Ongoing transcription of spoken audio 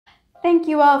Thank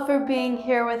you all for being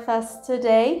here with us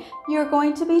today. You're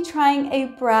going to be trying a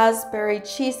Braspberry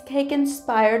cheesecake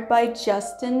inspired by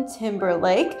Justin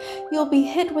Timberlake. You'll be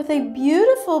hit with a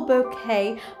beautiful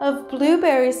bouquet of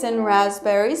blueberries and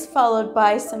raspberries, followed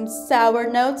by some sour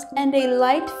notes and a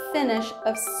light finish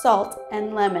of salt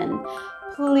and lemon.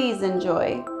 Please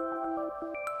enjoy.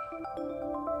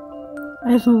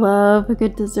 I love a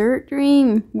good dessert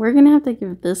dream. We're gonna have to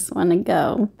give this one a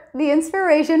go. The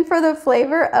inspiration for the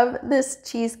flavor of this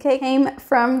cheesecake came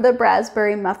from the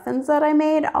Braspberry muffins that I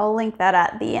made. I'll link that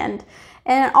at the end.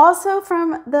 And also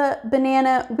from the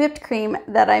banana whipped cream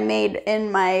that I made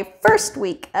in my first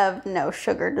week of no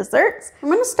sugar desserts. I'm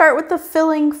gonna start with the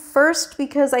filling first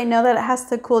because I know that it has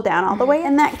to cool down all the way,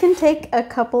 and that can take a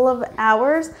couple of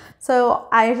hours. So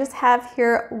I just have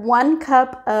here 1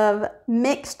 cup of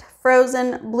mixed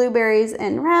frozen blueberries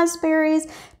and raspberries.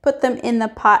 Put them in the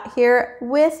pot here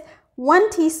with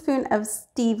 1 teaspoon of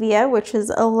stevia, which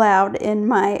is allowed in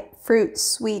my fruit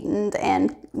sweetened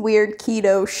and weird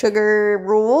keto sugar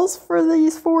rules for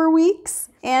these 4 weeks.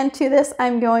 And to this,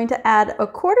 I'm going to add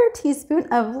 1/4 teaspoon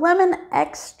of lemon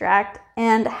extract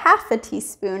and 1/2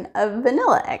 teaspoon of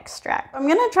vanilla extract. I'm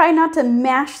gonna try not to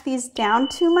mash these down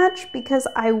too much because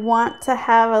I want to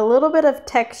have a little bit of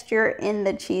texture in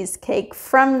the cheesecake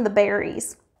from the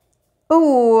berries.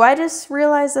 Oh, I just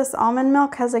realized this almond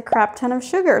milk has a crap ton of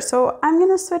sugar, so I'm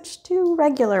gonna switch to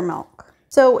regular milk.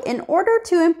 So in order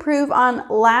to improve on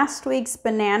last week's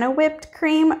banana whipped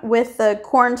cream with the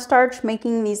cornstarch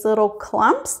making these little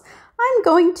clumps, I'm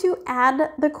going to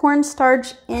add the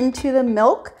cornstarch into the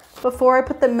milk before I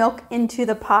put the milk into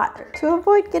the pot to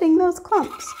avoid getting those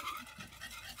clumps.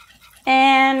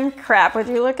 And crap, would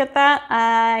you look at that?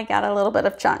 I got a little bit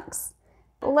of chunks.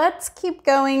 Let's keep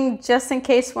going just in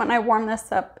case when I warm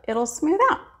this up, it'll smooth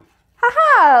out.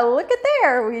 Haha, look at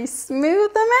there, we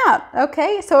smoothed them out.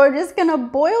 Okay, so we're just gonna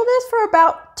boil this for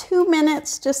about 2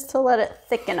 minutes just to let it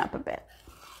thicken up a bit.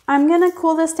 I'm gonna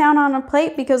cool this down on a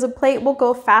plate because a plate will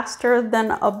go faster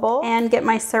than a bowl, and get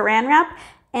my saran wrap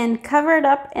and cover it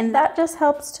up, and that just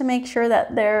helps to make sure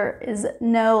that there is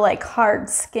no like hard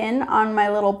skin on my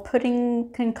little pudding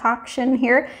concoction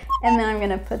here. And then I'm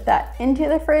gonna put that into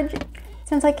the fridge.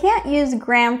 Since I can't use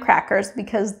graham crackers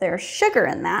because there's sugar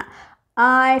in that,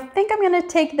 I think I'm gonna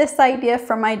take this idea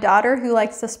from my daughter who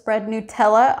likes to spread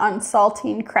Nutella on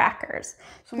saltine crackers.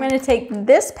 So I'm gonna take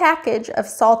this package of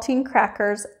saltine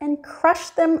crackers and crush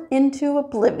them into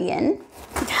oblivion.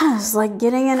 It's like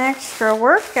getting an extra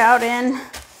workout in.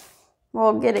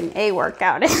 Well, getting a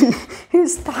workout in.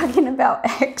 Who's talking about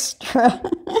extra?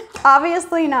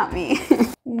 Obviously not me.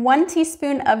 1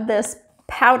 teaspoon of this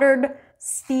powdered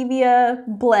stevia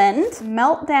blend.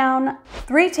 Melt down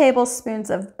 3 tablespoons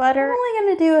of butter. I'm only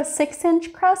gonna do a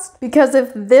 6-inch crust because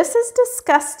if this is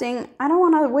disgusting, I don't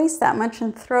wanna waste that much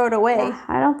and throw it away. Yeah.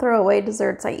 I don't throw away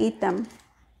desserts, I eat them.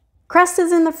 Crust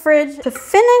is in the fridge. To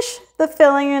finish the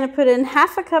filling, I'm gonna put in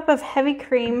 1/2 cup of heavy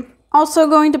cream. Also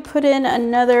going to put in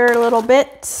another little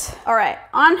bit. All right,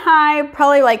 on high,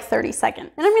 probably like 30 seconds.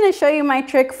 And I'm gonna show you my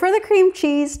trick for the cream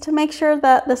cheese to make sure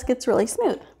that this gets really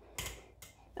smooth.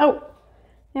 Oh.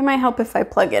 It might help if I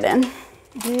plug it in.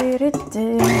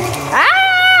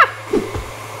 Ah!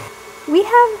 We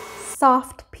have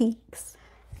soft peaks.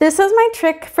 This is my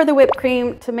trick for the whipped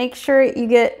cream to make sure you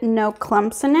get no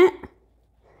clumps in it.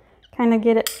 Kind of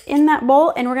get it in that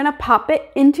bowl, and we're gonna pop it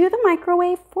into the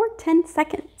microwave for 10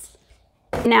 seconds.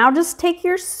 Now just take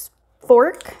your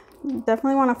fork. You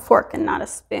definitely want a fork and not a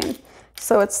spoon.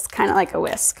 So it's kind of like a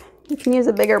whisk. You can use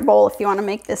a bigger bowl if you want to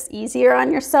make this easier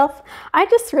on yourself. I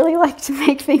just really like to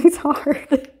make things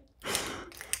hard.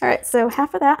 All right, so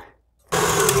 1/2 of that.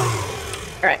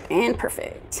 All right, and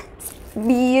perfect.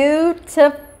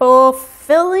 Beautiful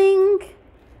filling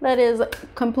that is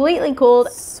completely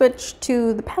cooled. Switch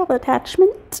to the pedal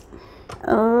attachment.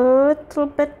 A little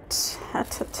bit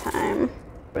at a time.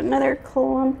 Another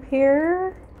clump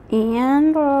here.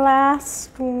 And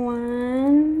last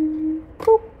one.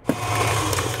 Boop.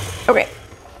 Okay,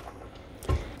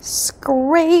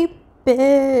 scrape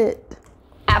it.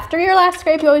 After your last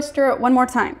scrape, you always stir it 1 more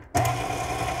time.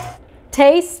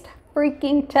 Taste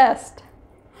freaking test.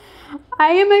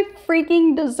 I am a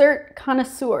freaking dessert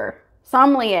connoisseur,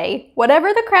 sommelier,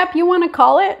 whatever the crap you want to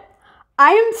call it.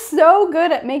 I am so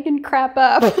good at making crap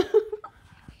up.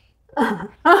 No,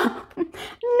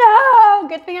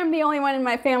 good thing I'm the only one in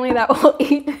my family that will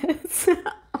eat this.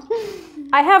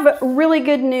 I have really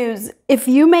good news. If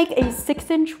you make a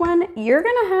 6-inch one, you're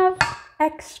gonna have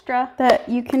extra that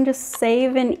you can just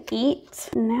save and eat.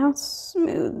 Now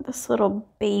smooth this little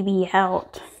baby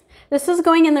out. This is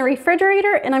going in the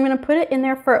refrigerator and I'm gonna put it in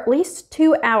there for at least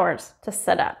 2 hours to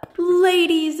set up.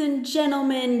 Ladies and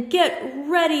gentlemen, get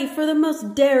ready for the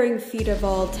most daring feat of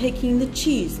all, taking the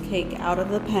cheesecake out of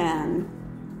the pan.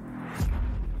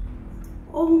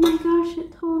 Oh my gosh,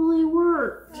 it totally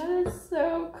worked. That is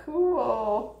so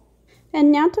cool. And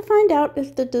now to find out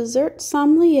if the dessert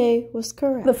sommelier was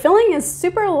correct. The filling is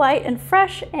super light and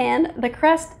fresh, and the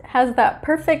crust has that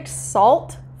perfect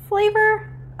salt flavor.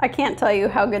 I can't tell you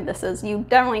how good this is. You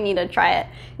definitely need to try it.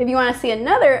 If you want to see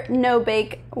another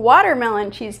no-bake watermelon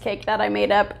cheesecake that I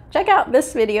made up, check out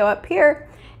this video up here.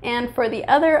 And for the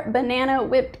other banana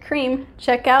whipped cream,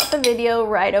 check out the video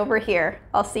right over here.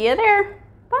 I'll see you there.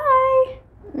 Bye.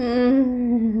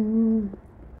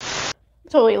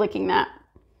 Totally licking that.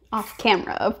 Off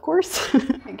camera, of course.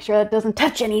 Make sure that doesn't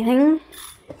touch anything.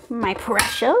 My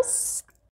precious.